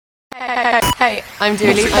Hey, I'm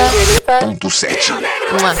Lipa. Ponto 7.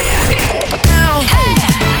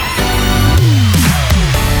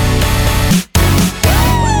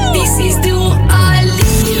 This is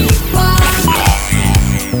Lipa.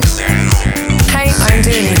 Hey, I'm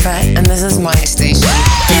Lipa, and this is my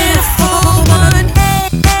station.